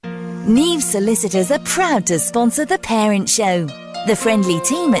Neves Solicitors are proud to sponsor The Parent Show. The friendly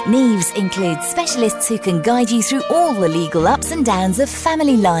team at Neves includes specialists who can guide you through all the legal ups and downs of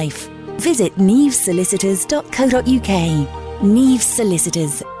family life. Visit nevesolicitors.co.uk. Neves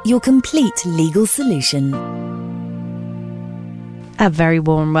Solicitors, your complete legal solution. A very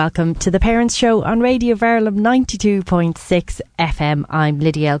warm welcome to The Parents Show on Radio Verulam 92.6 FM. I'm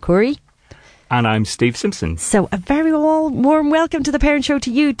Lydia Elcoury. And I'm Steve Simpson. So a very warm welcome to The Parent Show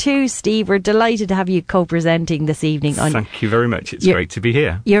to you too, Steve. We're delighted to have you co-presenting this evening. Thank you very much. It's great to be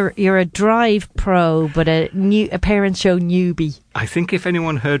here. You're a drive pro, but a Parent Show newbie. I think if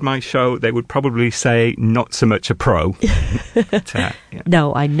anyone heard my show, they would probably say not so much a pro. But, yeah.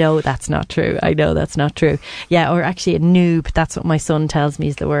 No, I know that's not true. Yeah, or actually a noob. That's what my son tells me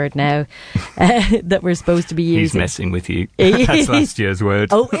is the word now that we're supposed to be using. He's messing with you. That's last year's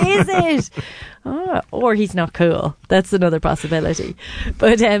word. Oh, is it? Oh, or he's not cool. That's another possibility.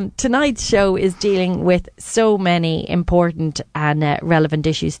 But tonight's show is dealing with so many important and relevant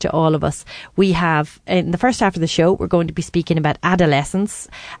issues to all of us. We have, in the first half of the show, we're going to be speaking about adolescence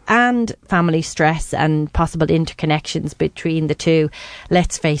and family stress and possible interconnections between the two.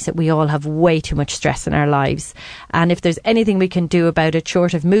 Let's face it, we all have way too much stress in our lives. And if there's anything we can do about it,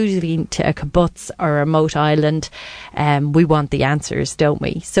 short of moving to a kibbutz or a remote island, we want the answers, don't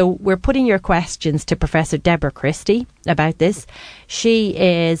we? So we're putting your questions to Professor Deborah Christie about this. She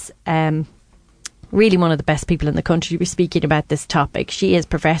is really one of the best people in the country to be speaking about this topic. She is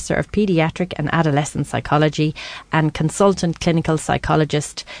Professor of Paediatric and Adolescent Psychology and Consultant Clinical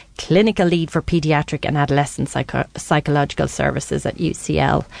Psychologist, Clinical Lead for Paediatric and Adolescent Psychological Services at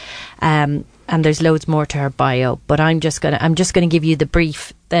UCL. And there's loads more to her bio, but I'm just gonna give you the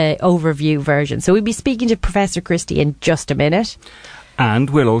brief, the overview version. So we'll be speaking to Professor Christie in just a minute. And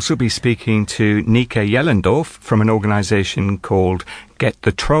we'll also be speaking to Nika Jellendorf from an organisation called Get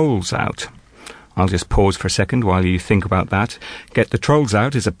the Trolls Out. I'll just pause for a second while you think about that. Get the Trolls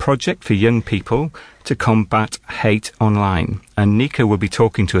Out is a project for young people to combat hate online. And Nika will be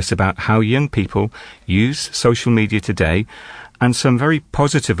talking to us about how young people use social media today and some very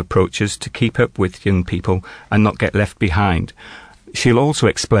positive approaches to keep up with young people and not get left behind. She'll also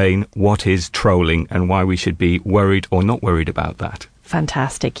explain what is trolling and why we should be worried or not worried about that.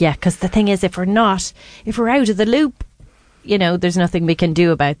 Fantastic, yeah, because the thing is, if we're out of the loop, you know, there's nothing we can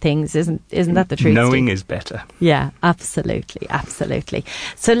do about things, isn't that the truth? Knowing Steve? Is better. Yeah, absolutely.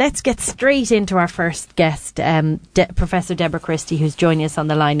 So let's get straight into our first guest, Professor Deborah Christie, who's joining us on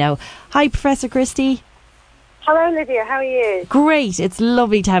the line now. Hi, Professor Christie. Hello, Lydia. How are you? Great. It's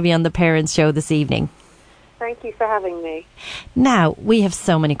lovely to have you on the Parents Show this evening. Thank you for having me. Now, we have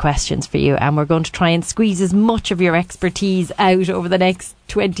so many questions for you, and we're going to try and squeeze as much of your expertise out over the next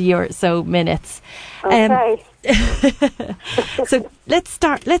 20 or so minutes. Okay. So let's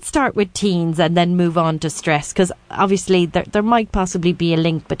start with teens and then move on to stress, because obviously there might possibly be a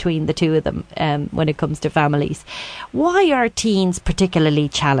link between the two of them when it comes to families. Why are teens particularly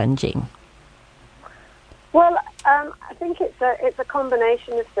challenging? Well, I think it's a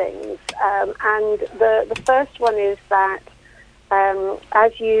combination of things, and the first one is that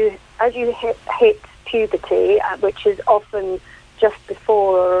as you hit puberty, which is often just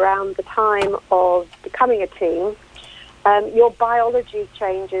before or around the time of becoming a teen, your biology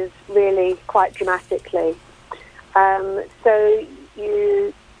changes really quite dramatically. So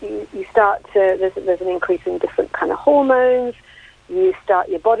you start to there's an increase in different kind of hormones. Your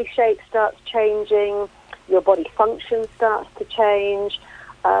body shape starts changing. Your body function starts to change.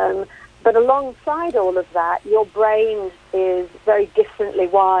 But alongside all of that, your brain is very differently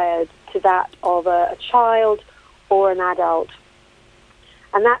wired to that of a child or an adult.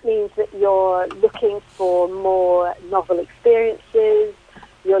 And that means that you're looking for more novel experiences,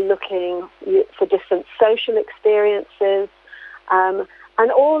 you're looking for different social experiences,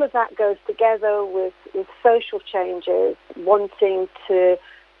 and all of that goes together with social changes, wanting to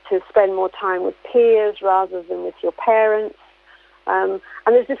spend more time with peers rather than with your parents. And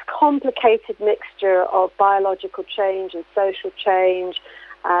there's this complicated mixture of biological change and social change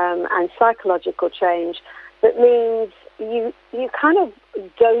and psychological change that means you kind of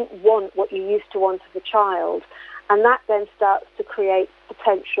don't want what you used to want as a child, and that then starts to create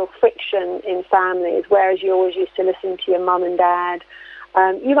potential friction in families, whereas you always used to listen to your mum and dad.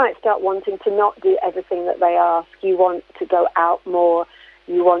 You might start wanting to not do everything that they ask. You want to go out more.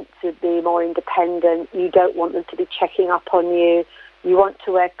 You want to be more independent. You don't want them to be checking up on you. You want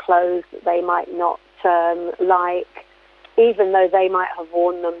to wear clothes that they might not like, even though they might have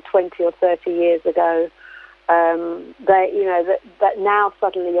worn them 20 or 30 years ago. That now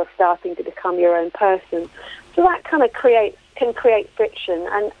suddenly you're starting to become your own person. So that kind of creates can create friction,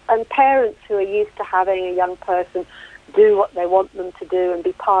 and parents who are used to having a young person do what they want them to do and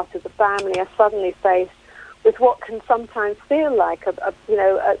be part of the family are suddenly faced with what can sometimes feel like a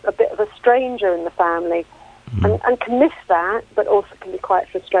bit of a stranger in the family, and can miss that, but also can be quite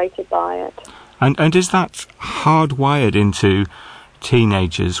frustrated by it. And is that hardwired into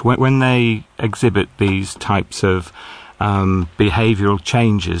teenagers when they exhibit these types of behavioural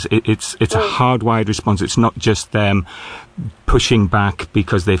changes? It's a hardwired response. It's not just them pushing back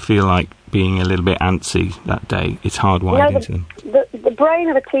because they feel like being a little bit antsy that day. It's hardwired into them. The brain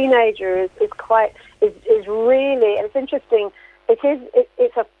of a teenager is really, and it's interesting.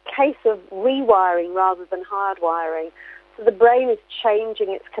 It's a case of rewiring rather than hardwiring. So the brain is changing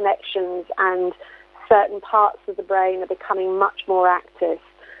its connections, and certain parts of the brain are becoming much more active.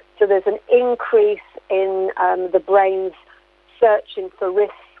 So there's an increase in the brain's searching for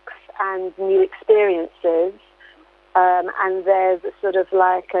risks and new experiences, and there's a sort of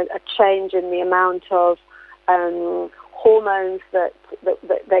like a change in the amount of hormones that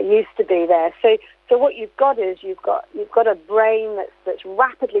used to be there. So what you've got is you've got a brain that's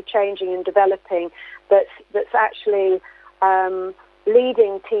rapidly changing and developing, that's actually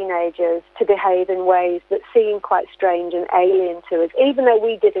leading teenagers to behave in ways that seem quite strange and alien to us. Even though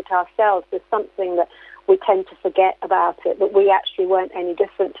we did it ourselves, there's something that we tend to forget about it, that we actually weren't any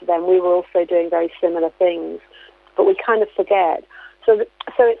different to them. We were also doing very similar things, but we kind of forget. So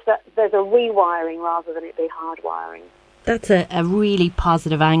it's that there's a rewiring rather than it be hardwiring. That's a really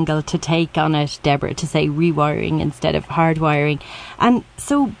positive angle to take on it, Deborah, to say rewiring instead of hardwiring. And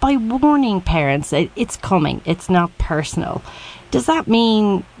so by warning parents, it's coming, it's not personal, does that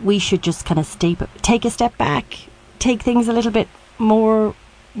mean we should just kind of take a step back, take things a little bit more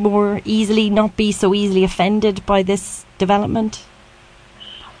easily, not be so easily offended by this development?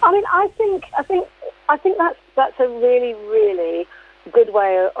 I mean, I think that's a really, really good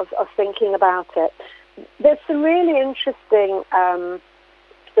way of thinking about it. There's some really interesting sort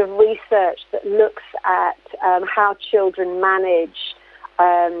of research that looks at how children manage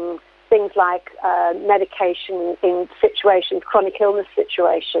things like medication in situations, chronic illness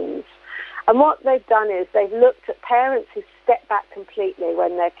situations. And what they've done is they've looked at parents who step back completely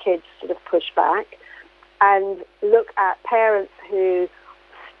when their kids sort of push back, and look at parents who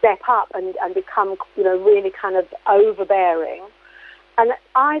step up and become, really kind of overbearing. And at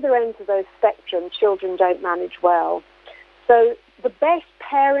either end of those spectrum, children don't manage well. So the best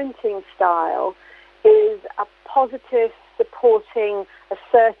parenting style is a positive, supporting,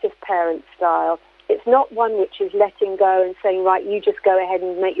 assertive parent style. It's not one which is letting go and saying, right, you just go ahead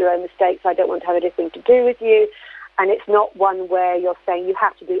and make your own mistakes, I don't want to have anything to do with you. And it's not one where you're saying you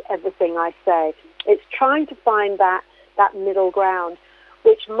have to do everything I say. It's trying to find that middle ground,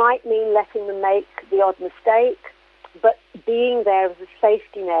 which might mean letting them make the odd mistake, but being there as a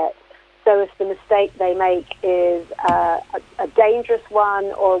safety net. So if the mistake they make is a dangerous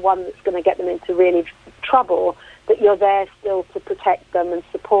one, or one that's going to get them into really trouble, that you're there still to protect them and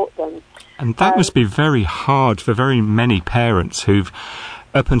support them. And that must be very hard for very many parents who've,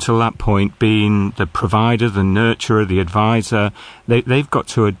 up until that point, been the provider, the nurturer, the advisor. They've got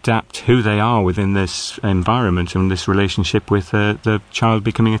to adapt who they are within this environment and this relationship with the child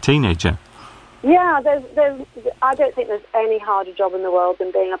becoming a teenager. Yeah, I don't think there's any harder job in the world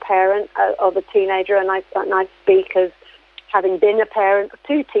than being a parent of a teenager, and I speak as having been a parent of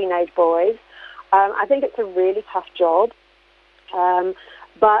two teenage boys. I think it's a really tough job,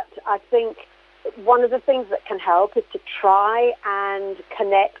 but I think one of the things that can help is to try and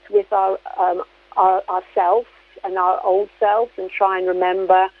connect with ourselves and our old selves, and try and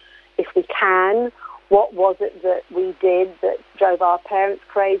remember, if we can, what was it that we did that drove our parents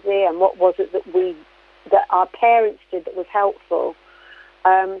crazy, and what was it that our parents did that was helpful.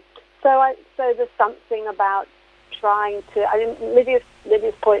 So there's something about trying to. I mean,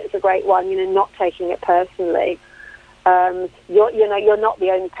 Lydia's point is a great one. Not taking it personally. You're not the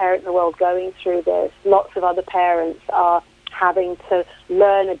only parent in the world going through this. Lots of other parents are having to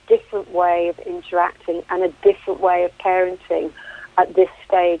learn a different way of interacting and a different way of parenting at this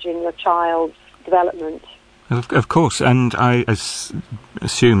stage in your child's development. Of course, and I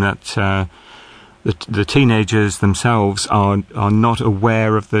assume that the teenagers themselves are not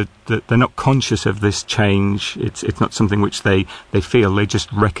aware of they're not conscious of this change. It's not something which they feel. They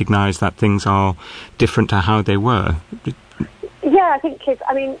just recognise that things are different to how they were. Yeah, I think kids.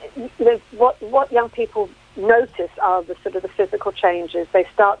 I mean, what young people notice are the sort of the physical changes. They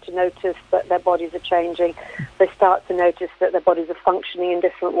start to notice that their bodies are changing. They start to notice that their bodies are functioning in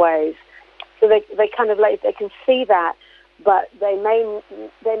different ways. So they kind of they can see that, but they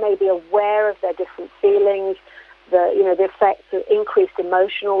may be aware of their different feelings. the effects of increased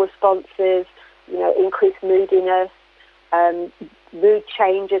emotional responses, increased moodiness, mood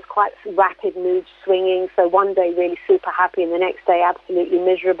changes, quite rapid mood swinging. So one day really super happy and the next day absolutely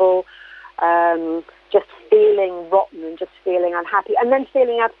miserable, just feeling rotten and just feeling unhappy, and then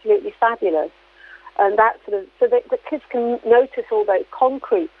feeling absolutely fabulous. And that so that the kids can notice all those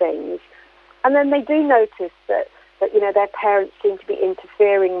concrete things, and then they do notice that their parents seem to be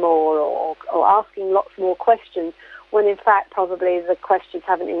interfering more or asking lots more questions, when in fact probably the questions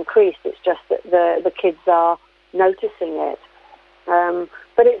haven't increased. It's just that the kids are noticing it.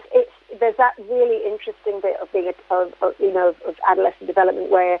 But there's that really interesting bit of being of adolescent development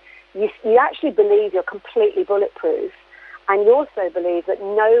where you actually believe you're completely bulletproof, and you also believe that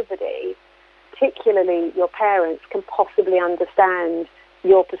nobody, particularly your parents, can possibly understand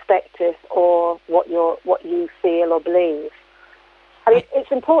your perspective or what you feel or believe. I mean,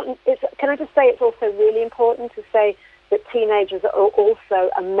 it's important. Can I just say it's also really important to say that teenagers are also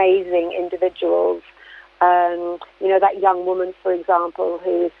amazing individuals. That young woman, for example,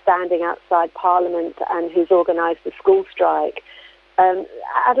 who is standing outside Parliament and who's organised the school strike.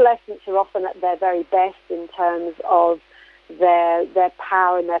 Adolescents are often at their very best in terms of their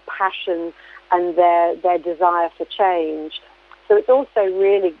power and their passion and their desire for change. So it's also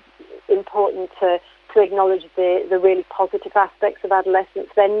really important to acknowledge the really positive aspects of adolescence.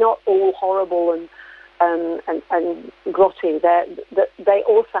 They're not all horrible and grotty. They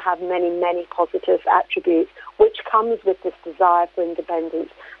also have many, many positive attributes, which comes with this desire for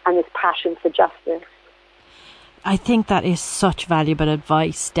independence and this passion for justice. I think that is such valuable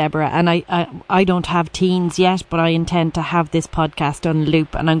advice, Deborah. And I don't have teens yet, but I intend to have this podcast on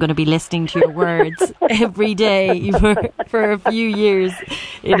loop, and I'm going to be listening to your words every day for a few years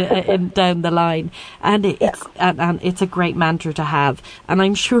in down the line. And it's a great mantra to have. And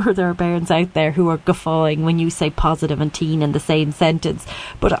I'm sure there are parents out there who are guffawing when you say positive and teen in the same sentence.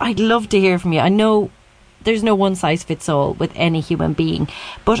 But I'd love to hear from you. I know there's no one size fits all with any human being,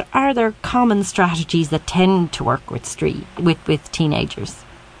 but are there common strategies that tend to work with teenagers?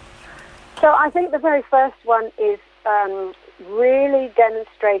 So I think the very first one is really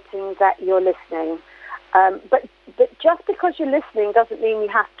demonstrating that you're listening. But just because you're listening doesn't mean you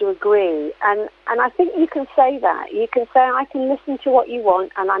have to agree. And I think you can say that. You can say, I can listen to what you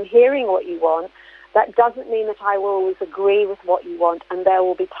want and I'm hearing what you want. That doesn't mean that I will always agree with what you want. And there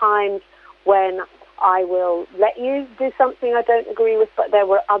will be times when I will let you do something I don't agree with, but there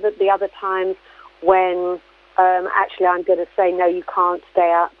were the other times when actually I'm going to say, no, you can't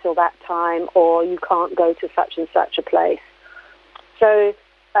stay out till that time, or you can't go to such and such a place. So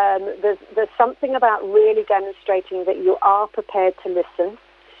there's something about really demonstrating that you are prepared to listen.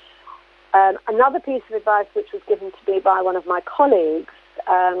 Another piece of advice which was given to me by one of my colleagues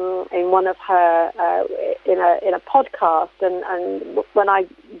in one of her in a podcast, and when I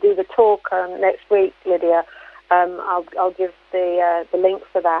do the talk next week, Lydia, I'll give the link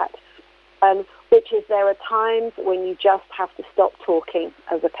for that. Which is, there are times when you just have to stop talking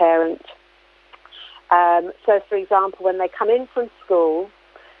as a parent. So, for example, when they come in from school,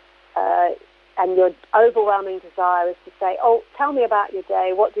 and your overwhelming desire is to say, "Oh, tell me about your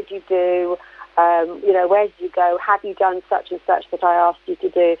day. What did you do? Where did you go? Have you done such and such that I asked you to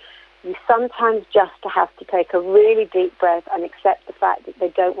do?" You sometimes just have to take a really deep breath and accept the fact that they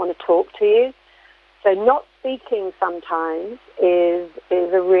don't want to talk to you. So not speaking sometimes is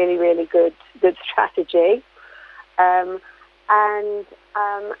a really, really good strategy. And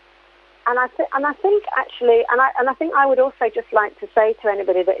I think actually, and I think I would also just like to say to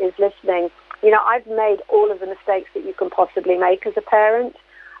anybody that is listening, I've made all of the mistakes that you can possibly make as a parent.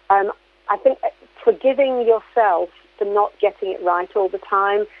 I think forgiving yourself for not getting it right all the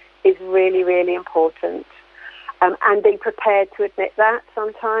time is really, really important. And being prepared to admit that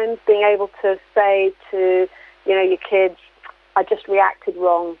sometimes, being able to say to, your kids, I just reacted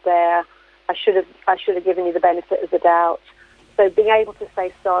wrong there. I should have given you the benefit of the doubt. So being able to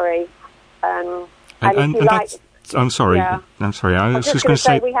say sorry. I'm sorry. Yeah. I'm sorry. I was just going to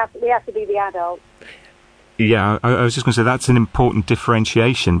say we have to be the adults. Yeah, I was just going to say that's an important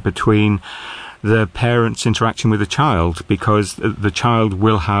differentiation between the parent's interaction with the child, because the child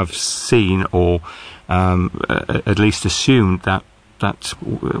will have seen or at least assumed that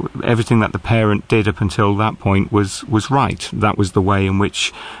everything that the parent did up until that point was right. That was the way in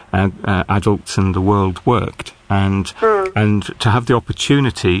which adults and the world worked, and to have the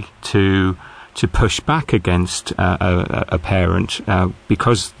opportunity to push back against a parent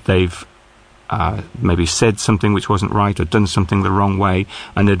because they've maybe said something which wasn't right or done something the wrong way,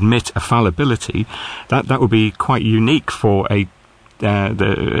 and admit a fallibility, that would be quite unique for a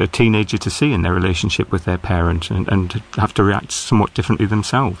a teenager to see in their relationship with their parent and have to react somewhat differently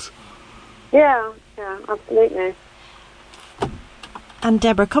themselves. Yeah, absolutely. And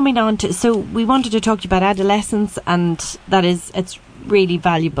Deborah, coming on to, so we wanted to talk to you about adolescence, and it's really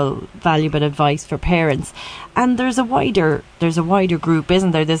valuable advice for parents. And there's a wider group,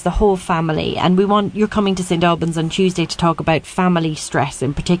 isn't there? There's the whole family, and you're coming to St Albans on Tuesday to talk about family stress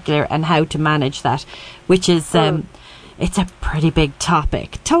in particular and how to manage that, which is it's a pretty big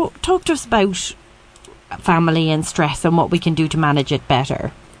topic. Talk to us about family and stress and what we can do to manage it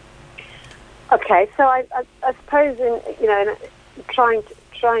better. Okay, so I suppose in trying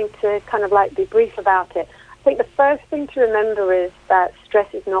to kind of like be brief about it, I think the first thing to remember is that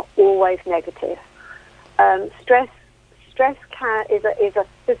stress is not always negative. Stress is a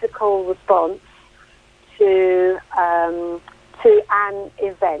physical response to an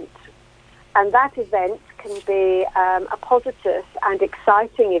event, and that event can be a positive and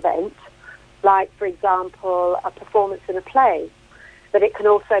exciting event, like, for example, a performance in a play. But it can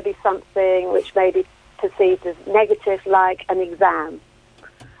also be something which may be perceived as negative, like an exam.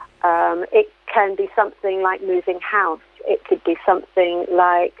 It can be something like moving house. It could be something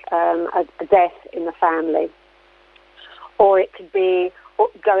like a death in the family. Or it could be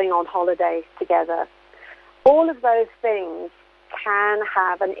going on holidays together. All of those things can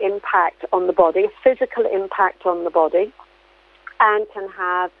have an impact on the body, a physical impact on the body, and can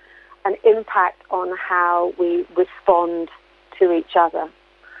have an impact on how we respond to each other.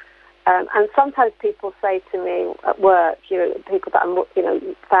 And sometimes people say to me at work, people that I'm,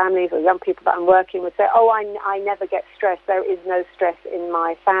 families or young people that I'm working with say, "Oh, I never get stressed. There is no stress in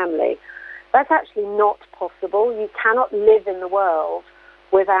my family." That's actually not possible. You cannot live in the world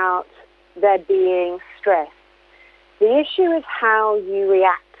without there being stress. The issue is how you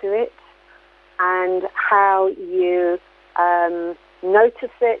react to it and how you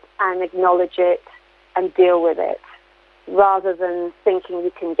notice it and acknowledge it and deal with it, rather than thinking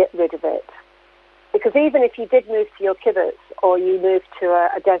you can get rid of it. Because even if you did move to your kibbutz or you moved to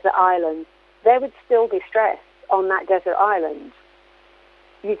a desert island, there would still be stress on that desert island.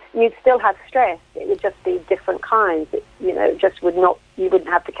 You'd still have stress. It would just be different kinds. You wouldn't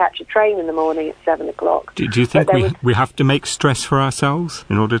have to catch a train in the morning at 7 o'clock. Do you think we have to make stress for ourselves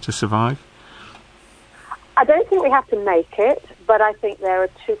in order to survive? I don't think we have to make it, but I think there are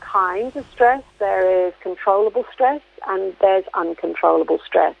two kinds of stress. There is controllable stress and there's uncontrollable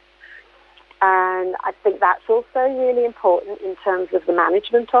stress. And I think that's also really important in terms of the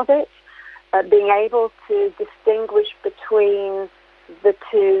management of it, being able to distinguish between the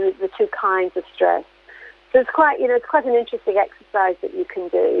two kinds of stress. So it's quite an interesting exercise that you can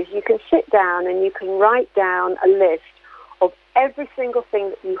do. You can sit down and you can write down a list of every single thing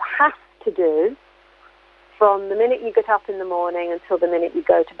that you have to do from the minute you get up in the morning until the minute you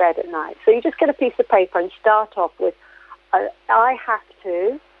go to bed at night. So you just get a piece of paper and start off with, I have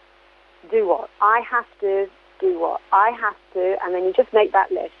to do what? I have to do what? I have to, and then you just make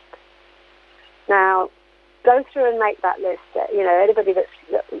that list. Now, go through and make that list. Anybody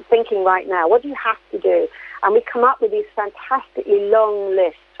that's thinking right now, what do you have to do? And we come up with these fantastically long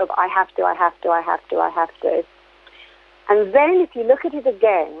lists of I have to, I have to, I have to, I have to. And then if you look at it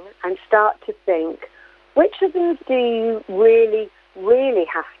again and start to think, which of them do you really, really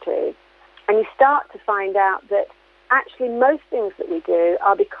have to? And you start to find out that actually most things that we do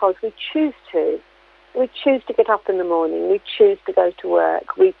are because we choose to. We choose to get up in the morning. We choose to go to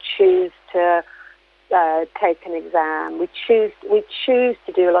work. We choose to take an exam. We choose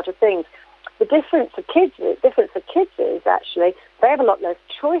to do a lot of things. The difference for kids is actually they have a lot less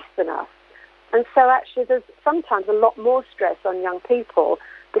choice than us. And so actually there's sometimes a lot more stress on young people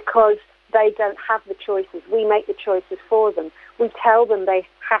because they don't have the choices. We make the choices for them. We tell them they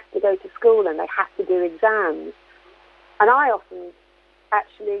have to go to school and they have to do exams. And I often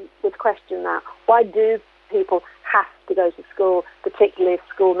actually would question that. Why do people have to go to school, particularly if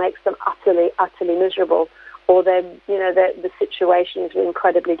school makes them utterly, utterly miserable, or the situation is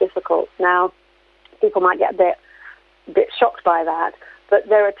incredibly difficult? Now, people might get a bit shocked by that, but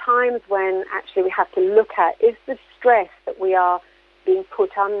there are times when actually we have to look at, is the stress that we are being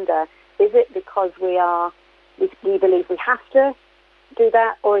put under, is it because we believe we have to do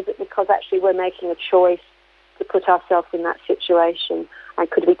that, or is it because actually we're making a choice to put ourselves in that situation, and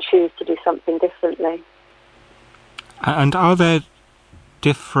could we choose to do something differently? And are there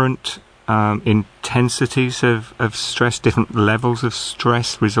different intensities of stress, different levels of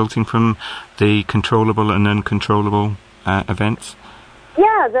stress resulting from the controllable and uncontrollable events?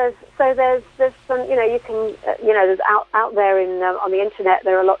 Yeah, there's some, you can, there's out there on the internet,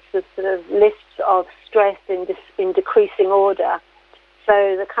 there are lots of sort of lists of stress in decreasing order.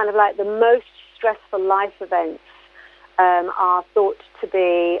 So the kind of like the most stressful life events are thought to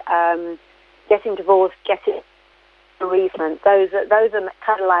be getting divorced, getting bereavement. Those are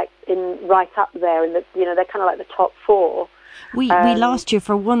kind of like right up there, and they're kind of like the top four. We lost you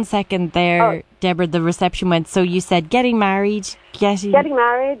for 1 second there, Deborah. The reception went. So you said getting married, getting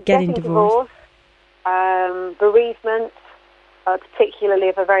divorced, bereavement, particularly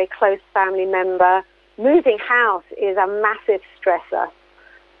of a very close family member. Moving house is a massive stressor.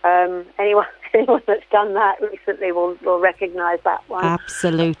 Anyone that's done that recently will recognise that one.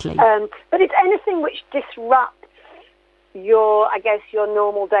 Absolutely. But it's anything which disrupts your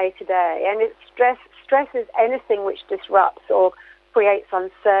normal day to day, and it's stress is anything which disrupts or creates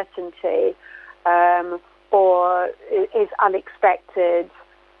uncertainty, or is unexpected,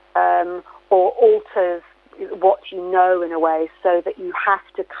 or alters what you know in a way, so that you have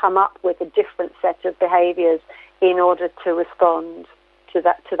to come up with a different set of behaviours in order to respond to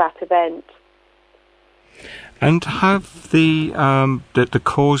that event. And have the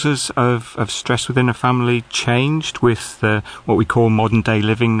causes of stress within a family changed with what we call modern day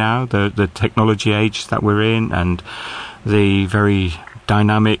living now, the technology age that we're in, and the very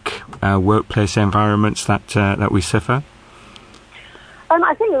dynamic workplace environments that we suffer?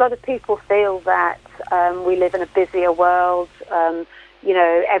 I think a lot of people feel that we live in a busier world.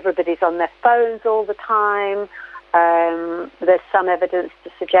 Everybody's on their phones all the time. There's some evidence to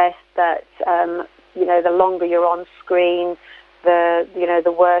suggest that the longer you're on screen,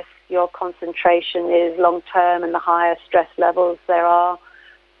 the worse your concentration is long term, and the higher stress levels there are.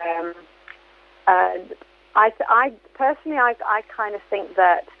 I personally kind of think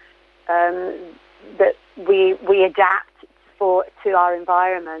that that we adapt to our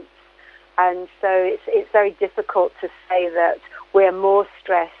environments, and so it's very difficult to say that we're more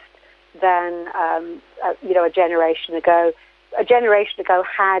stressed than a generation ago. A generation ago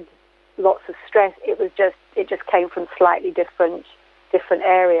had lots of stress. It just came from slightly different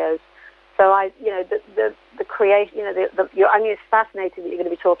areas. So the creation, it's fascinating that you're going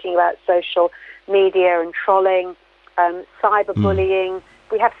to be talking about social media and trolling, cyberbullying.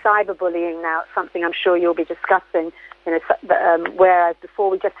 We have cyberbullying now. It's something I'm sure you'll be discussing. Whereas before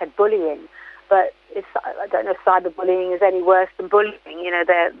we just had bullying. But I don't know if cyberbullying is any worse than bullying.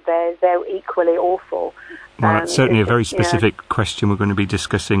 They're equally awful. Well, that's certainly a very specific question we're going to be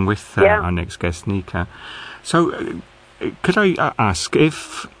discussing with our next guest, Nika. So, could I ask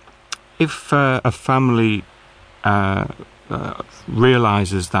if a family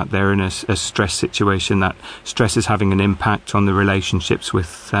realises that they're in a stress situation, that stress is having an impact on the relationships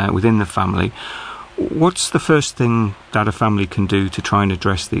within the family, what's the first thing that a family can do to try and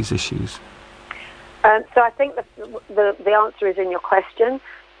address these issues? So I think the answer is in your question,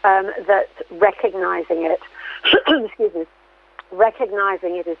 that recognising it, excuse me,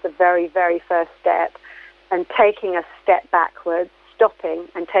 recognising it is the very, very first step, and taking a step backwards, stopping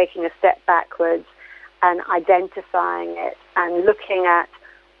and taking a step backwards and identifying it and looking at,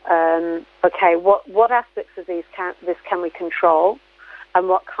 what aspects of this can we control and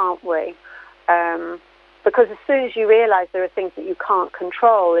what can't we? Because as soon as you realise there are things that you can't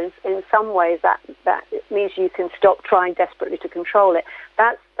control, in some ways that means you can stop trying desperately to control it.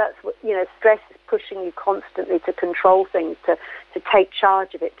 That's what, stress is pushing you constantly to control things, to take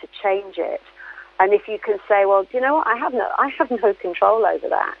charge of it, to change it. And if you can say, well, do you know what, I have no control over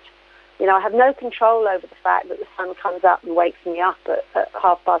that. I have no control over the fact that the sun comes up and wakes me up at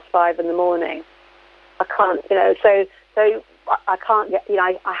 5:30 in the morning. I can't, so I can't get,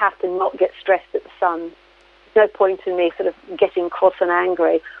 I have to not get stressed at the sun. There's no point in me sort of getting cross and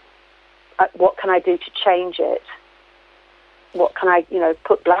angry. What can I do to change it? What can I,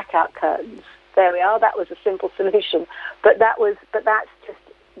 put blackout curtains? There we are. That was a simple solution. But that's just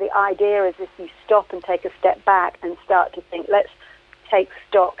the idea is if you stop and take a step back and start to think, let's take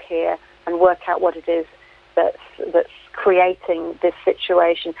stock here and work out what it is that's creating this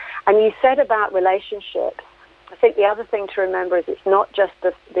situation. And you said about relationships. I think the other thing to remember is it's not just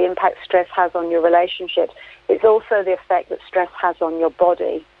the impact stress has on your relationships, it's also the effect that stress has on your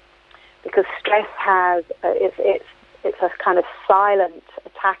body. Because stress has, it's a kind of silent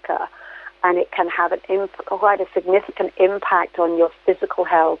attacker, and it can have quite a significant impact on your physical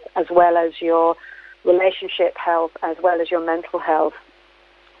health as well as your relationship health as well as your mental health.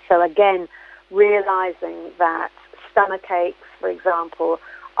 So again, realizing that stomach aches, for example,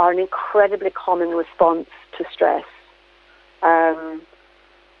 are an incredibly common response to stress.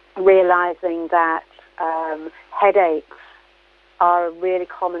 Realizing that headaches are a really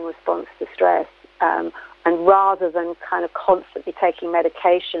common response to stress. And rather than kind of constantly taking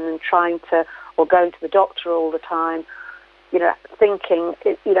medication and trying to, or going to the doctor all the time, thinking,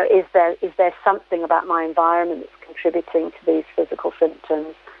 is there something about my environment that's contributing to these physical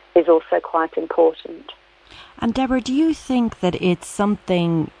symptoms is also quite important. And Deborah, do you think that it's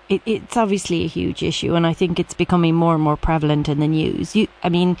something, it's obviously a huge issue, and I think it's becoming more and more prevalent in the news.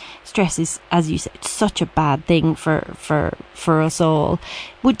 Stress is, as you said, such a bad thing for us all.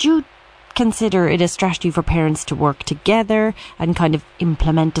 Would you consider it a strategy for parents to work together and kind of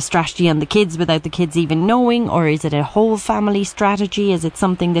implement a strategy on the kids without the kids even knowing, or is it a whole family strategy? Is it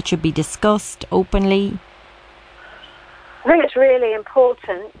something that should be discussed openly? I think it's really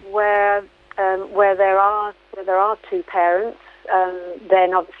important where there are two parents,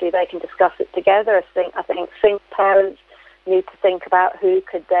 then obviously they can discuss it together. I think single parents need to think about who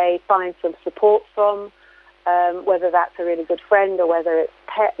could they find some support from, whether that's a really good friend or whether it's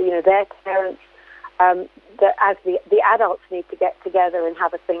their parents. That as the adults need to get together and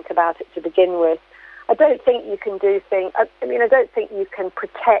have a think about it to begin with. I don't think you can do things. I don't think you can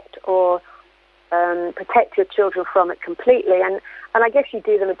protect your children from it completely, and I guess you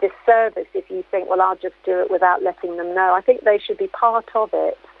do them a disservice if you think, well, I'll just do it without letting them know. I think they should be part of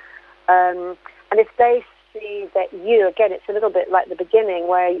it, and if they see that again, it's a little bit like the beginning,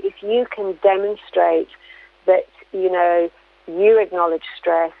 where if you can demonstrate that you acknowledge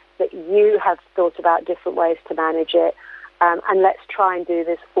stress, that you have thought about different ways to manage it, and let's try and do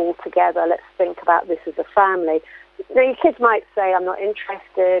this all together. Let's think about this as a family. Your kids might say, I'm not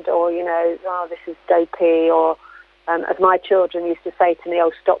interested, or, oh, this is dopey, or as my children used to say to me,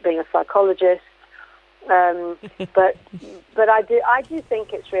 oh, stop being a psychologist. But I do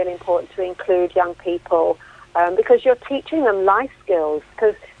think it's really important to include young people because you're teaching them life skills.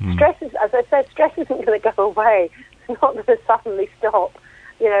 Because stress is, as I said, stress isn't going to go away. It's not going to suddenly stop,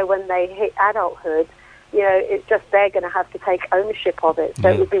 when they hit adulthood. It's just they're going to have to take ownership of it. So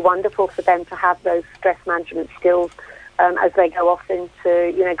it would be wonderful for them to have those stress management skills as they go off to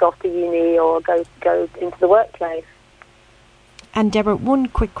uni or go into the workplace. And Deborah, one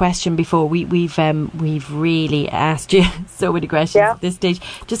quick question before we've really asked you so many questions at this stage.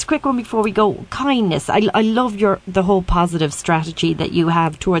 Just a quick one before we go. Kindness. I love the whole positive strategy that you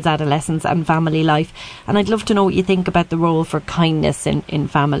have towards adolescence and family life, and I'd love to know what you think about the role for kindness in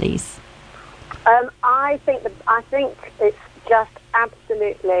families. I think it's just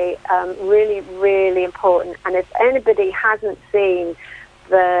absolutely really, really important. And if anybody hasn't seen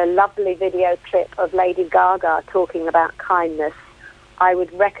the lovely video clip of Lady Gaga talking about kindness, I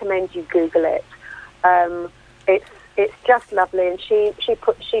would recommend you Google it. It's just lovely, and she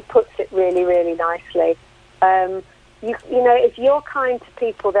puts it really, really nicely. If you're kind to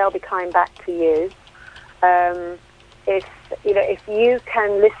people, they'll be kind back to you. If you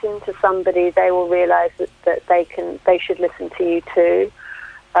can listen to somebody, they will realise that they should listen to you too.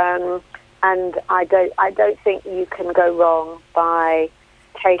 And I don't think you can go wrong by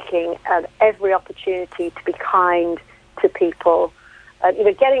taking every opportunity to be kind to people.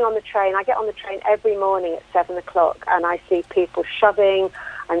 Getting on the train. I get on the train every morning at 7:00, and I see people shoving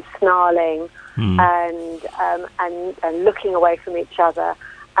and snarling and looking away from each other.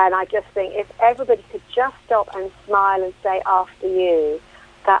 And I just think if everybody could just stop and smile and say after you,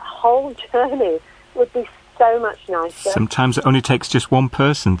 that whole journey would be so much nicer. Sometimes it only takes just one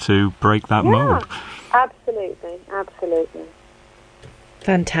person to break that mold. Absolutely.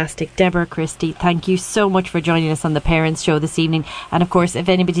 Fantastic. Deborah Christie, thank you so much for joining us on the Parents Show this evening. And of course, if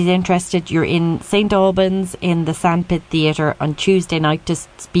anybody's interested, you're in St Albans in the Sandpit Theatre on Tuesday night to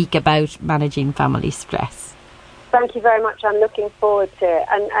speak about managing family stress. Thank you very much. I'm looking forward to it.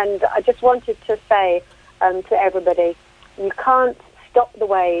 And I just wanted to say to everybody, you can't stop the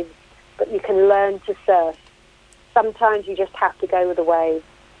waves, but you can learn to surf. Sometimes you just have to go with the waves.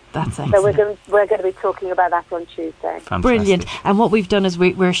 That's excellent. So we're going to be talking about that on Tuesday. Fantastic. Brilliant. And what we've done is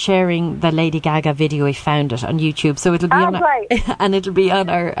we're sharing the Lady Gaga video. We found it on YouTube, so it'll be and it'll be on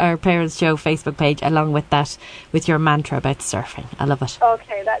our Parents Show Facebook page, along with that, with your mantra about surfing. I love it.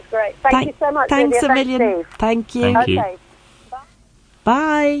 Okay, that's great. Thank you so much. Thanks Lydia. a million. Thank you. Thank you. Okay.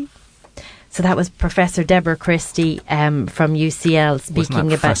 Bye. So that was Professor Deborah Christie from UCL speaking Wasn't that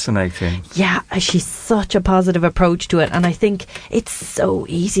about... fascinating? Yeah, she's such a positive approach to it, and I think it's so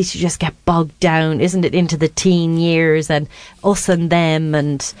easy to just get bogged down, isn't it, into the teen years and us and them,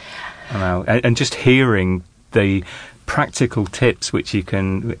 and... I know, and just hearing the practical tips which you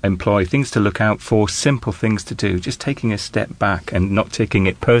can employ, things to look out for, simple things to do, just taking a step back and not taking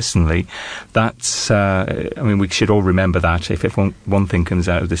it personally. That's, we should all remember that. If one thing comes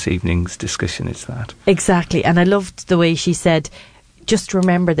out of this evening's discussion, it's that. Exactly. And I loved the way she said, just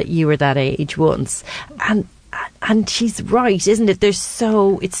remember that you were that age once. And And she's right, isn't it? It's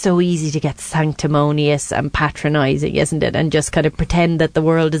so easy to get sanctimonious and patronising, isn't it? And just kind of pretend that the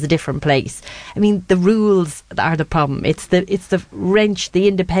world is a different place. I mean, the rules are the problem. It's the wrench, the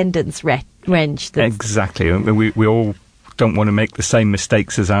independence wrench. Exactly. I mean, we all don't want to make the same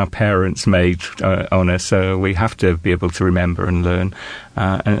mistakes as our parents made on us. So we have to be able to remember and learn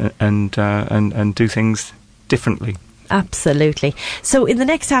and do things differently. Absolutely. So in the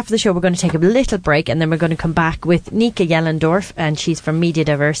next half of the show, we're going to take a little break, and then we're going to come back with Nika Yellendorf, and she's from Media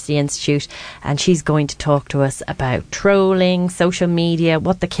Diversity Institute, and she's going to talk to us about trolling, social media,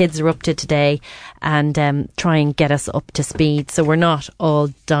 what the kids are up to today, and try and get us up to speed so we're not all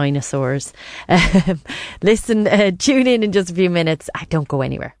dinosaurs. Listen, tune in just a few minutes. Don't go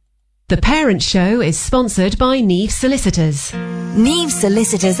anywhere. The Parent Show is sponsored by Neve Solicitors. Neve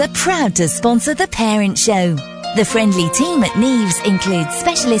Solicitors are proud to sponsor The Parent Show. The friendly team at Neves includes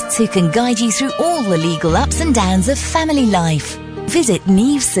specialists who can guide you through all the legal ups and downs of family life. Visit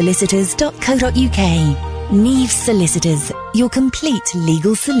nevesolicitors.co.uk. Neves Solicitors, your complete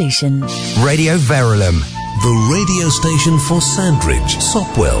legal solution. Radio Verulam, the radio station for Sandridge,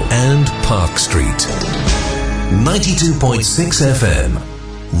 Sopwell and Park Street. 92.6 FM.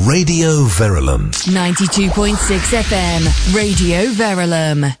 Radio Verulam. 92.6 FM. Radio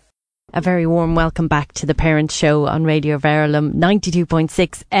Verulam. A very warm welcome back to the Parent Show on Radio Verulam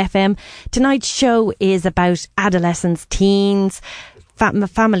 92.6 FM. Tonight's show is about adolescents, teens,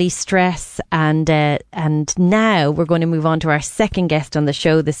 family stress, and now we're going to move on to our second guest on the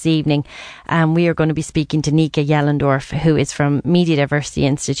show this evening, and we are going to be speaking to Nika Yellendorf, who is from Media Diversity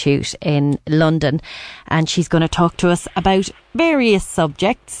Institute in London, and she's going to talk to us about various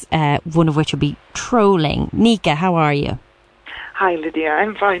subjects, one of which will be trolling. Nika, how are you? Hi Lydia,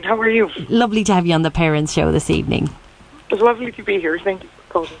 I'm fine. How are you? Lovely to have you on the Parents Show this evening. It's lovely to be here. Thank you for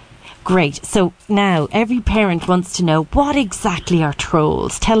calling. Great. So now every parent wants to know, what exactly are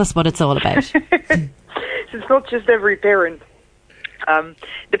trolls? Tell us what it's all about. It's not just every parent.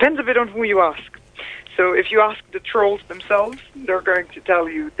 Depends a bit on who you ask. So if you ask the trolls themselves, they're going to tell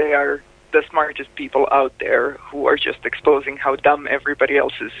you they are the smartest people out there who are just exposing how dumb everybody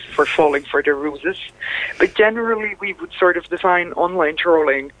else is for falling for their ruses. But generally, we would sort of define online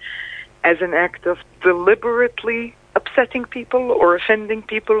trolling as an act of deliberately upsetting people or offending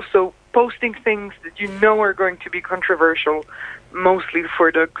people. So posting things that you know are going to be controversial, mostly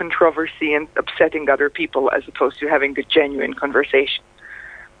for the controversy and upsetting other people, as opposed to having a genuine conversation.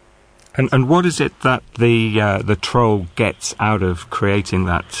 And what is it that the troll gets out of creating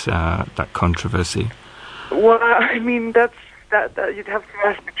that controversy? Well, I mean, that you'd have to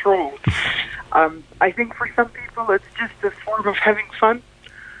ask the troll. I think for some people it's just a form of having fun.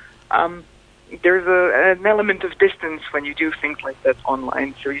 There's an element of distance when you do things like that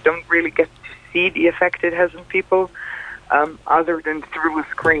online, so you don't really get to see the effect it has on people, other than through a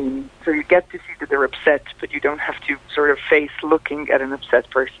screen. So you get to see that they're upset, but you don't have to sort of face looking at an upset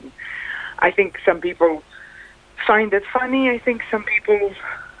person. I think some people find it funny. I think some people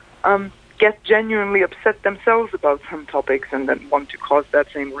get genuinely upset themselves about some topics and then want to cause that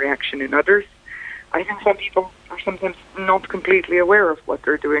same reaction in others. I think some people are sometimes not completely aware of what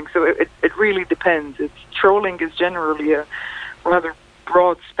they're doing. So it really depends. Trolling is generally a rather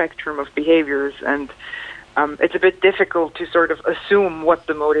broad spectrum of behaviors, and it's a bit difficult to sort of assume what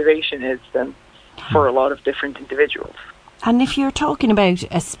the motivation is then for a lot of different individuals. And if you're talking about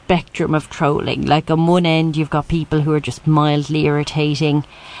a spectrum of trolling, like on one end you've got people who are just mildly irritating,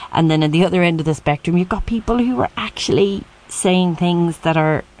 and then at the other end of the spectrum you've got people who are actually saying things that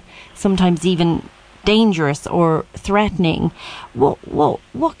are sometimes even dangerous or threatening.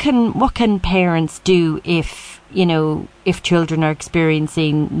 What can parents do if children are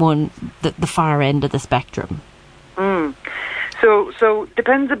experiencing the far end of the spectrum? So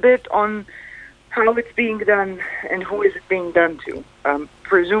depends a bit on how it's being done and who is it being done to.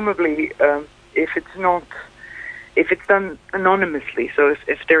 Presumably, if it's done anonymously, so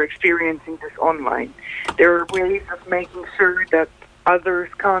if they're experiencing this online, there are ways of making sure that others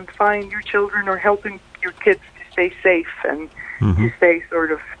can't find your children or helping your kids to stay safe and to stay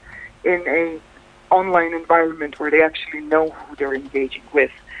sort of in a online environment where they actually know who they're engaging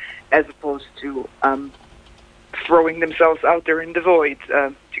with, as opposed to throwing themselves out there in the void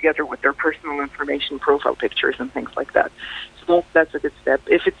together with their personal information, profile pictures, and things like that. So that's a good step.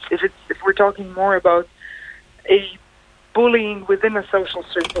 If we're talking more about a bullying within a social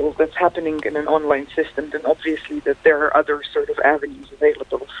circle that's happening in an online system, then obviously that there are other sort of avenues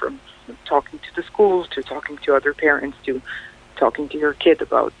available, from talking to the schools to talking to other parents to talking to your kid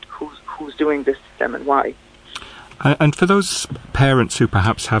about who's doing this to them and why. And for those parents who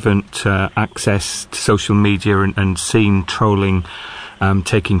perhaps haven't accessed social media and seen trolling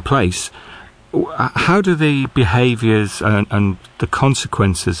taking place, how do the behaviours and the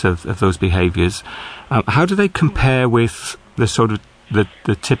consequences of those behaviours, how do they compare with the sort of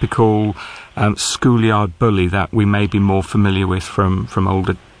the typical schoolyard bully that we may be more familiar with from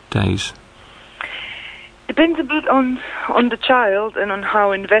older days? Depends a bit on the child and on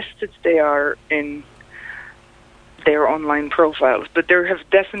how invested they are in their online profiles. But there have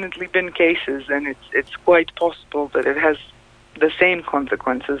definitely been cases, and it's quite possible that it has the same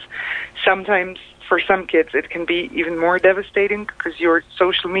consequences. Sometimes for some kids it can be even more devastating because your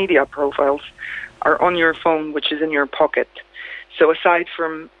social media profiles are on your phone, which is in your pocket. So aside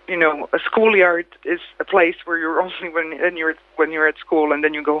from, a schoolyard is a place where you're only when you're at school, and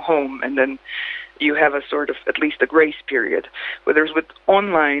then you go home, and then you have a sort of at least a grace period. Whereas with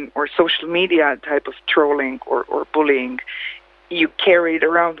online or social media type of trolling or bullying, you carry it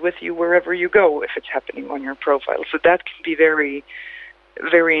around with you wherever you go if it's happening on your profile. So that can be very,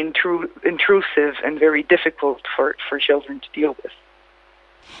 very intrusive and very difficult for children to deal with.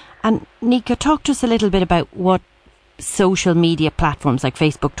 And Nika, talk to us a little bit about what social media platforms like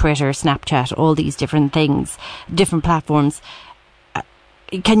Facebook, Twitter, Snapchat, all these different things, different platforms.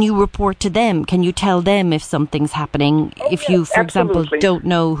 Can you report to them? Can you tell them if something's happening? If you, for example, don't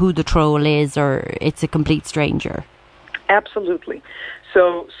know who the troll is or it's a complete stranger? Absolutely.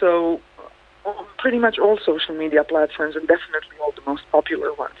 So pretty much all social media platforms, and definitely all the most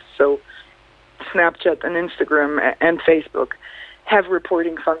popular ones, so Snapchat and Instagram and Facebook, have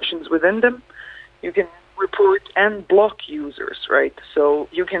reporting functions within them. You can report and block users, right? So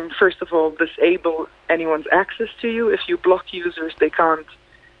you can, first of all, disable anyone's access to you. If you block users, they can't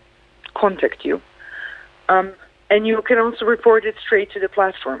contact you. And you can also report it straight to the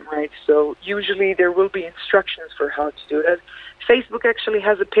platform, right? So usually there will be instructions for how to do that. Facebook actually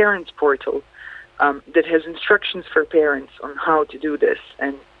has a parents portal that has instructions for parents on how to do this,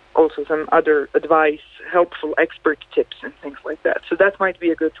 and also some other advice, helpful expert tips and things like that. So that might be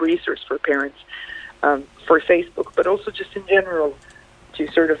a good resource for parents for Facebook, but also just in general to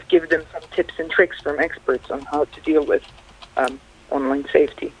sort of give them some tips and tricks from experts on how to deal with online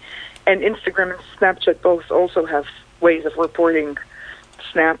safety. And Instagram and Snapchat both also have ways of reporting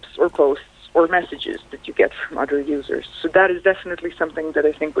snaps or posts or messages that you get from other users. So that is definitely something that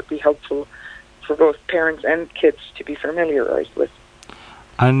I think would be helpful for both parents and kids to be familiarized with.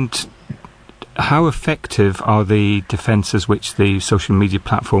 And how effective are the defences which the social media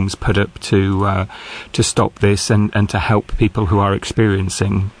platforms put up to stop this and to help people who are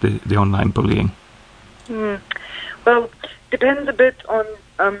experiencing the online bullying? Well, depends a bit on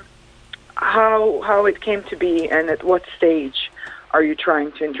how it came to be and at what stage are you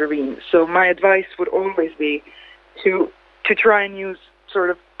trying to intervene. So my advice would always be to try and use sort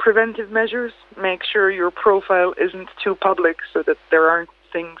of preventive measures. Make sure your profile isn't too public so that there aren't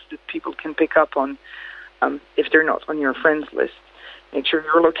things that people can pick up on if they're not on your friends list. Make sure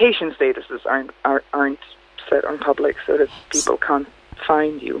your location statuses aren't set on public so that people can't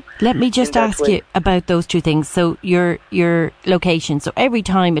find you. Let me just ask you about those two things. So your location. So every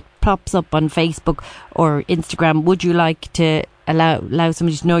time it pops up on Facebook or Instagram, would you like to allow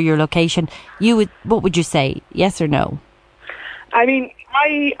somebody to know your location? What would you say? Yes or no? I mean,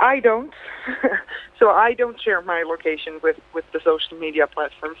 I don't. So I don't share my location with the social media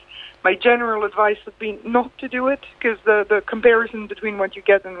platforms. My general advice would be not to do it, because the comparison between what you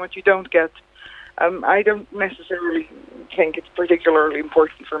get and what you don't get, I don't necessarily think it's particularly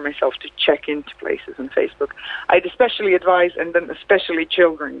important for myself to check into places on Facebook. I'd especially advise, and then especially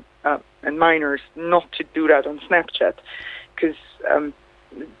children and minors, not to do that on Snapchat, because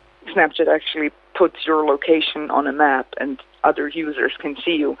Snapchat actually puts your location on a map and other users can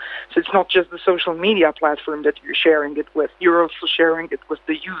see you. So it's not just the social media platform that you're sharing it with. You're also sharing it with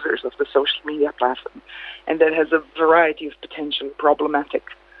the users of the social media platform. And that has a variety of potentially problematic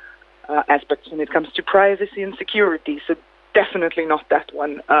aspects when it comes to privacy and security. So definitely not that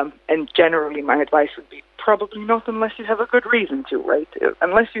one. And generally my advice would be probably not unless you have a good reason to, right?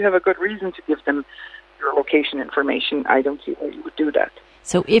 Unless you have a good reason to give them your location information, I don't see why you would do that.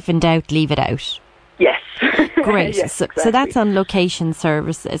 So if in doubt, leave it out. Yes. Great. Yes, so exactly. that's on location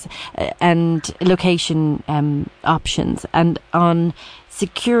services and location options. And on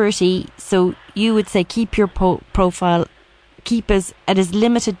security, so you would say keep your profile, keep it as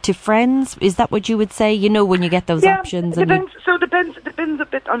limited to friends. Is that what you would say? You know, when you get those options. Depends a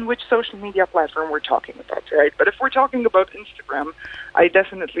bit on which social media platform we're talking about, right? But if we're talking about Instagram, I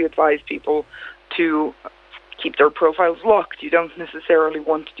definitely advise people to keep their profiles locked. You don't necessarily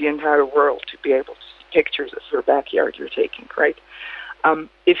want the entire world to be able pictures of your backyard you're taking, right?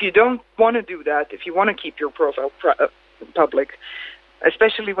 If you don't want to do that, if you want to keep your profile public,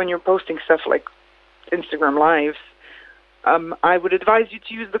 especially when you're posting stuff like Instagram Lives, I would advise you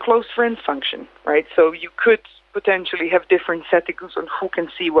to use the close friends function, right? So you could potentially have different settings on who can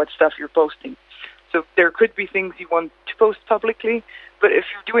see what stuff you're posting. So there could be things you want to post publicly, but if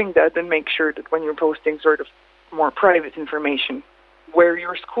you're doing that, then make sure that when you're posting sort of more private information, where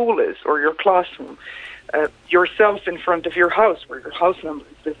your school is or your classroom, yourself in front of your house, where your house number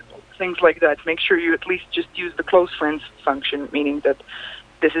is visible, things like that. Make sure you at least just use the close friends function, meaning that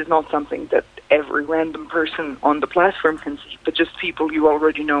this is not something that every random person on the platform can see, but just people you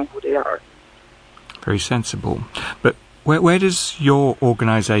already know who they are. Very sensible. But where does your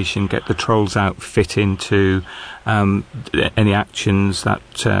organisation Get the Trolls Out fit into any actions that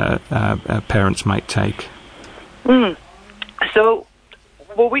parents might take? So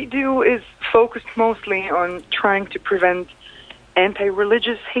what we do is focused mostly on trying to prevent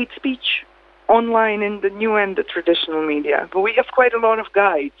anti-religious hate speech online in the new and the traditional media. But we have quite a lot of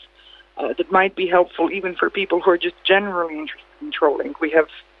guides that might be helpful even for people who are just generally interested in trolling. We have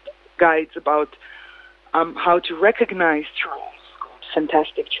guides about how to recognize trolls,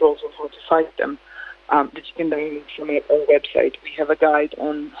 fantastic trolls, and how to fight them, that you can download from our website. We have a guide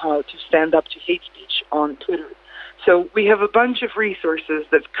on how to stand up to hate speech on Twitter. So we have a bunch of resources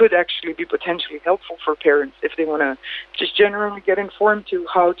that could actually be potentially helpful for parents if they want to just generally get informed to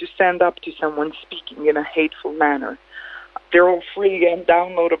how to stand up to someone speaking in a hateful manner. They're all free and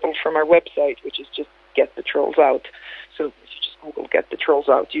downloadable from our website, which is just Get the Trolls Out. So if you just Google Get the Trolls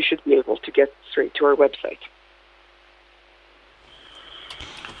Out, you should be able to get straight to our website.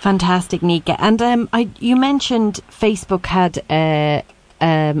 Fantastic, Nika. And you mentioned Facebook had a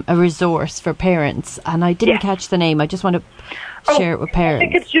resource for parents, and I didn't catch the name. I just want to share it with parents.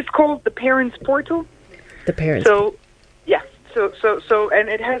 I think it's just called the Parents Portal. The Parents. So, yeah. So, and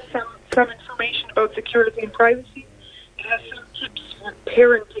it has some information about security and privacy. It has some tips for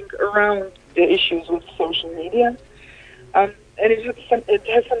parenting around the issues with social media. And it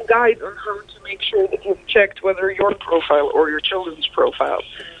has some guides on how to make sure that you've checked whether your profile or your children's profile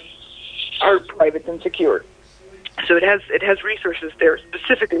are private and secure. So it has resources there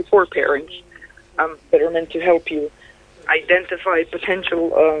specifically for parents that are meant to help you identify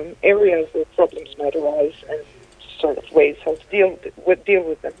potential areas where problems might arise and sort of ways how to deal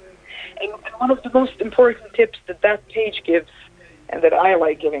with them. And one of the most important tips that page gives, and that I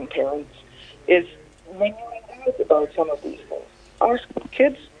like giving parents, is when you're in doubt about some of these things, ask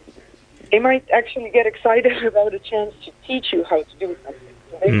kids. They might actually get excited about a chance to teach you how to do something.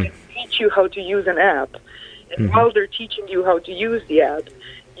 So they can teach you how to use an app. And while they're teaching you how to use the app,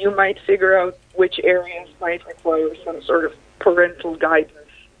 you might figure out which areas might require some sort of parental guidance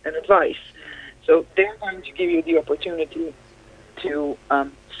and advice. So they're going to give you the opportunity to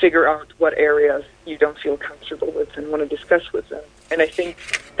figure out what areas you don't feel comfortable with and want to discuss with them. And I think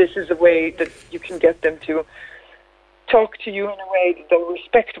this is a way that you can get them to talk to you in a way that they'll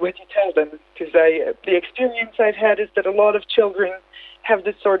respect what you tell them. Because the experience I've had is that a lot of children have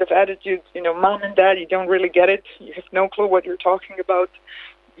this sort of attitude, Mom and Dad, you don't really get it. You have no clue what you're talking about.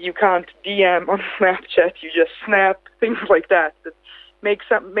 You can't DM on Snapchat. You just snap, things like that. That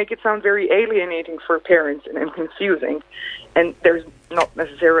make it sound very alienating for parents and confusing. And there's not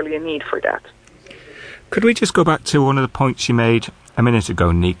necessarily a need for that. Could we just go back to one of the points you made a minute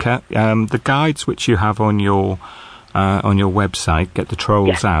ago, Nika? The guides which you have on your website, Get the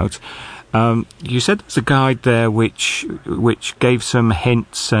Trolls Out. You said there's a guide there which gave some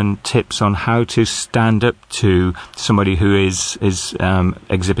hints and tips on how to stand up to somebody who is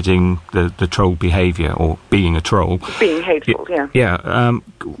exhibiting the troll behaviour or being a troll. Being hateful, yeah. Yeah.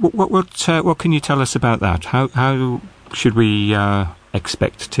 What can you tell us about that? How should we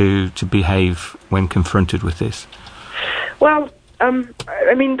expect to behave when confronted with this? Well,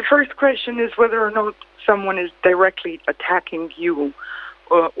 the first question is whether or not someone is directly attacking you,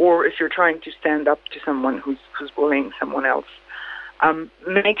 or if you're trying to stand up to someone who's bullying someone else.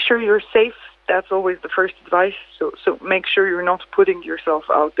 Make sure you're safe. That's always the first advice. So make sure you're not putting yourself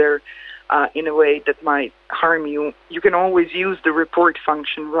out there in a way that might harm you. You can always use the report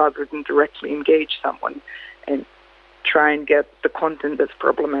function rather than directly engage someone and try and get the content that's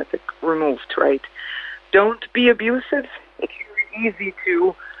problematic removed, right? Don't be abusive. It's very easy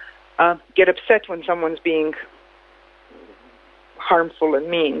to get upset when someone's being harmful and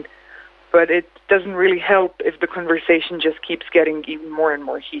mean, but it doesn't really help if the conversation just keeps getting even more and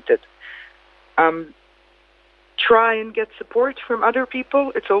more heated. Try and get support from other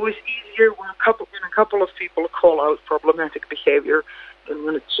people. It's always easier when a couple of people call out problematic behavior than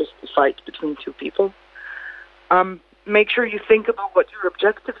when it's just a fight between two people. Make sure you think about what your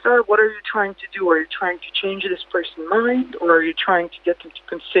objectives are. What are you trying to do? Are you trying to change this person's mind, or are you trying to get them to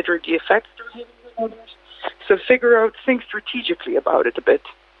consider the effects they're having on others? So think strategically about it a bit,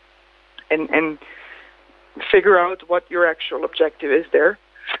 and figure out what your actual objective is there.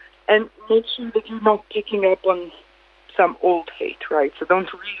 And make sure that you're not picking up on some old hate, right? So don't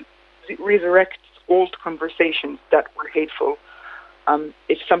resurrect old conversations that were hateful.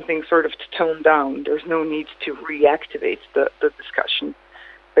 It's something sort of to tone down. There's no need to reactivate the discussion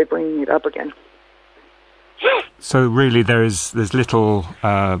by bringing it up again. So really, there's little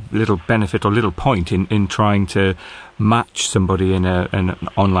benefit or little point in trying to match somebody in an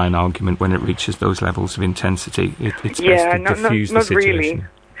online argument when it reaches those levels of intensity. It's best to diffuse the situation. Really.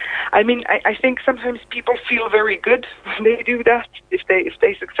 I mean, I think sometimes people feel very good when they do that, if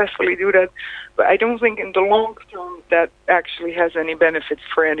they successfully do that. But I don't think in the long term that actually has any benefits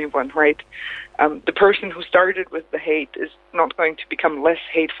for anyone, right? The person who started with the hate is not going to become less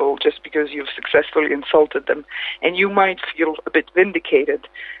hateful just because you've successfully insulted them. And you might feel a bit vindicated.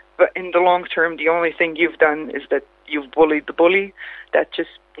 But in the long term, the only thing you've done is that you've bullied the bully. That just,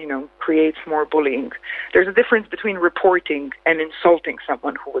 creates more bullying. There's a difference between reporting and insulting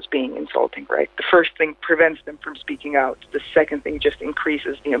someone who was being insulting, right? The first thing prevents them from speaking out. The second thing just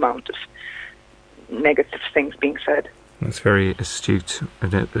increases the amount of negative things being said. That's very astute,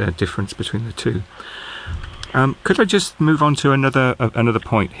 the difference between the two. Could I just move on to another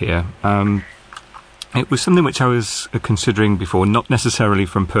point here? It was something which I was considering before, not necessarily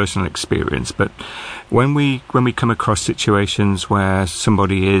from personal experience, but when we come across situations where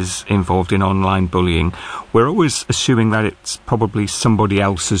somebody is involved in online bullying, we're always assuming that it's probably somebody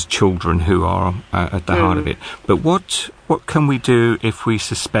else's children who are at the heart of it. But what can we do if we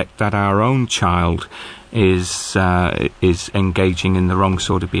suspect that our own child is engaging in the wrong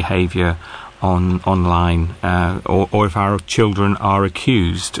sort of behaviour online, or if our children are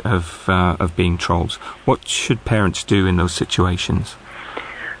accused of being trolls? What should parents do in those situations?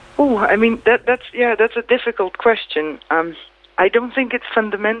 Oh, I mean that's a difficult question. I don't think it's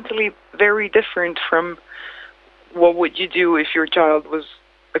fundamentally very different from what would you do if your child was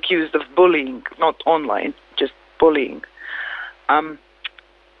accused of bullying, not online, just bullying.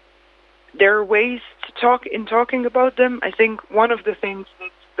 There are ways to talking about them. I think one of the things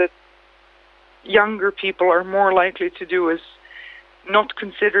that younger people are more likely to do is not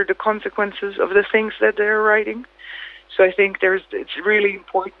consider the consequences of the things that they're writing. So I think it's really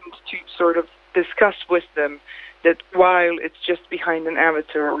important to sort of discuss with them that while it's just behind an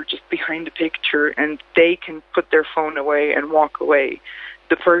avatar or just behind a picture and they can put their phone away and walk away,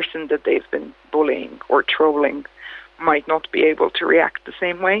 the person that they've been bullying or trolling might not be able to react the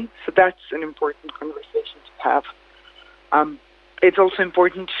same way. So that's an important conversation to have. It's also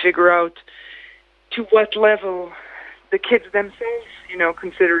important to figure out to what level the kids themselves,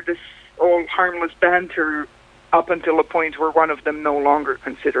 consider this all harmless banter up until a point where one of them no longer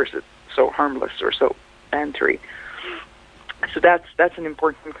considers it so harmless or so bantery. So that's an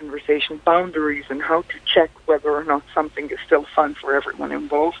important conversation. Boundaries and how to check whether or not something is still fun for everyone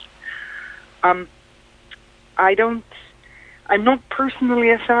involved. I'm not personally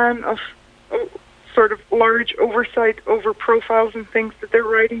a fan of sort of large oversight over profiles and things that they're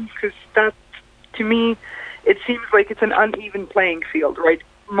writing, because that, to me, it seems like it's an uneven playing field, right?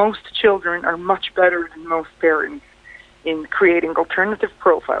 Most children are much better than most parents in creating alternative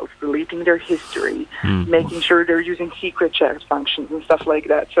profiles, deleting their history, making sure they're using secret chat functions and stuff like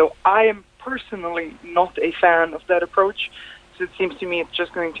that. So I am personally not a fan of that approach. So it seems to me it's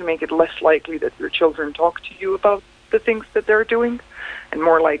just going to make it less likely that your children talk to you about the things that they're doing, and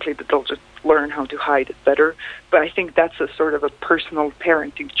more likely that they'll just learn how to hide it better. But I think that's a sort of a personal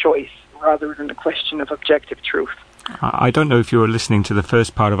parenting choice rather than a question of objective truth. I don't know if you were listening to the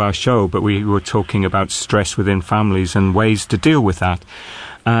first part of our show, but we were talking about stress within families and ways to deal with that.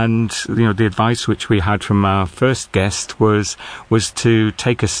 And, the advice which we had from our first guest was to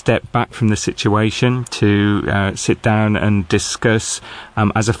take a step back from the situation, to sit down and discuss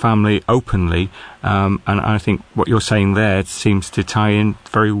as a family openly. And I think what you're saying there seems to tie in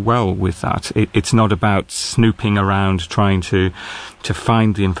very well with that. It's not about snooping around trying to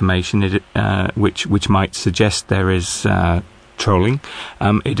find the information which might suggest there is trolling.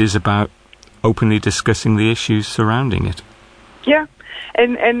 It is about openly discussing the issues surrounding it. Yeah.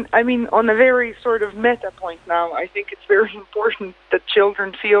 And I mean, on a very sort of meta point now, I think it's very important that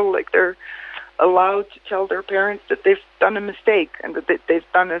children feel like they're allowed to tell their parents that they've done a mistake and that they've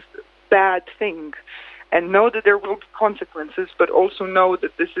done a bad thing, and know that there will be consequences, but also know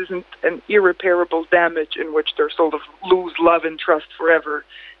that this isn't an irreparable damage in which they'll sort of lose love and trust forever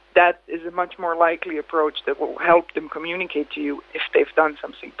that is a much more likely approach that will help them communicate to you if they've done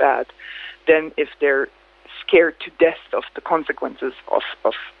something bad than if they're scared to death of the consequences of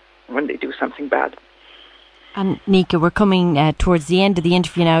when they do something bad. And Nika, we're coming towards the end of the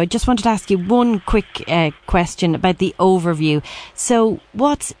interview now. I just wanted to ask you one quick question about the overview. So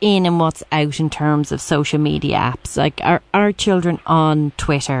what's in and what's out in terms of social media apps? Like, are children on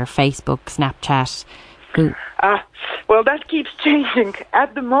Twitter, Facebook, Snapchat? Well, that keeps changing.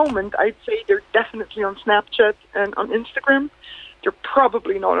 At the moment, I'd say they're definitely on Snapchat and on Instagram. They're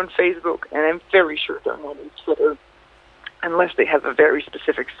probably not on Facebook, and I'm very sure they're not on Twitter, unless they have a very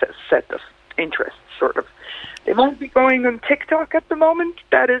specific set of interests, sort of. They won't be going on TikTok at the moment.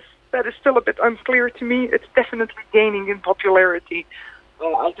 That is still a bit unclear to me. It's definitely gaining in popularity.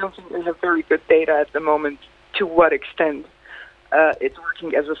 I don't think they have very good data at the moment to what extent it's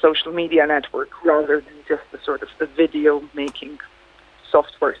working as a social media network rather than just a sort of a video-making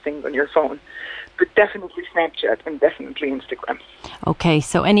software thing on your phone. But definitely Snapchat and definitely Instagram. Okay,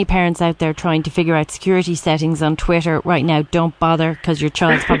 so any parents out there trying to figure out security settings on Twitter right now, don't bother, because your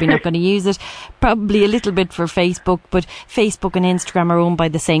child's probably not going to use it. Probably a little bit for Facebook, but Facebook and Instagram are owned by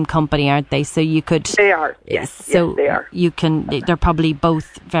the same company, aren't they? So you could... They are, yes. So yes, they are. You can... They're probably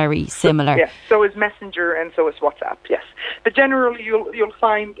both very similar. Yes, so is Messenger and so is WhatsApp, yes. But generally you'll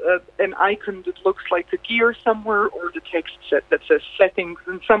find an icon that looks like a gear somewhere, or the text set that says settings,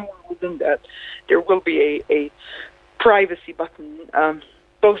 and somewhere within that there will be a privacy button.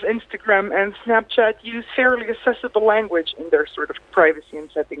 Both Instagram and Snapchat use fairly accessible language in their sort of privacy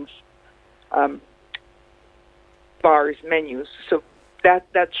and settings bars, menus. So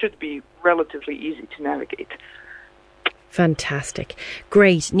that should be relatively easy to navigate. Fantastic.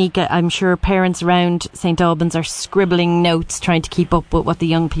 Great. Nika, I'm sure parents around St. Albans are scribbling notes trying to keep up with what the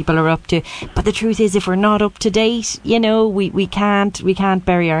young people are up to. But the truth is, if we're not up to date, we can't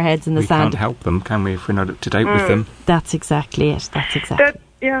bury our heads in the sand. We can't help them, can we, if we're not up to date with them? That's exactly it.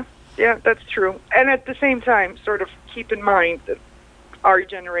 Yeah, that's true. And at the same time, sort of keep in mind that our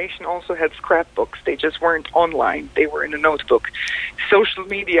generation also had scrapbooks. They just weren't online. They were in a notebook. Social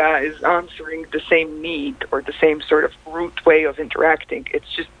media is answering the same need or the same sort of root way of interacting. It's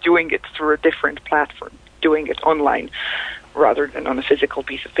just doing it through a different platform, doing it online rather than on a physical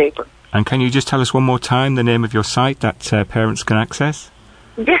piece of paper. And can you just tell us one more time the name of your site that parents can access?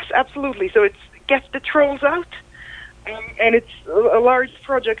 Yes, absolutely. So it's Get the Trolls Out, and it's a large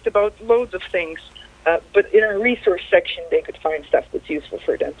project about loads of things. But in our resource section, they could find stuff that's useful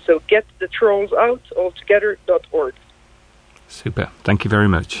for them. So getthetrollsout.altogether.org. Super. Thank you very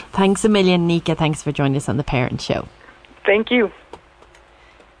much. Thanks a million, Nika. Thanks for joining us on The Parent Show. Thank you.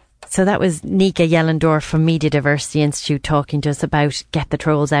 So that was Nika Yellendorf from Media Diversity Institute talking to us about Get the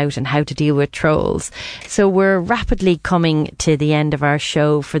Trolls Out and how to deal with trolls. So we're rapidly coming to the end of our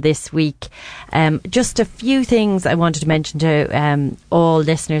show for this week. Just a few things I wanted to mention to all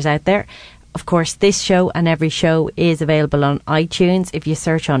listeners out there. Of course, this show and every show is available on iTunes. If you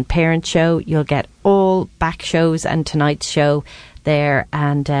search on Parent Show, you'll get all back shows and tonight's show there.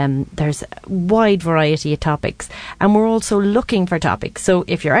 And there's a wide variety of topics. And we're also looking for topics. So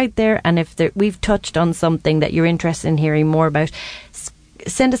if you're out there and if we've touched on something that you're interested in hearing more about,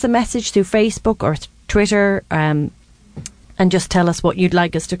 send us a message through Facebook or Twitter, and just tell us what you'd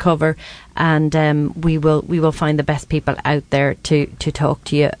like us to cover, and we will find the best people out there to talk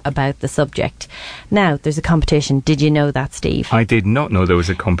to you about the subject. Now, there's a competition. Did you know that, Steve? I did not know there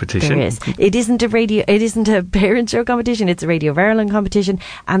was a competition. There is. It isn't a parent show competition. It's a Radio Verulam competition,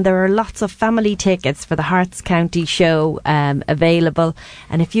 and there are lots of family tickets for the Hearts County show available.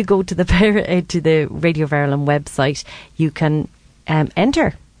 And if you go to the Radio Verulam website, you can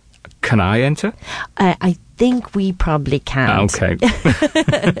enter. Can I enter? I think we probably can't. Okay.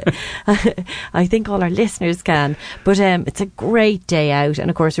 I think all our listeners can. But it's a great day out.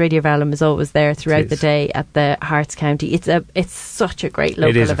 And of course, Radio Verulam is always there throughout the day at the Hearts County. It's such a great local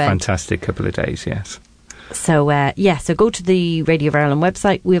event. It is a fantastic couple of days, yes. So, so go to the Radio Verulam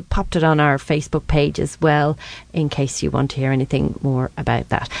website. We've popped it on our Facebook page as well, in case you want to hear anything more about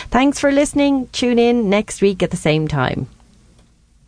that. Thanks for listening. Tune in next week at the same time.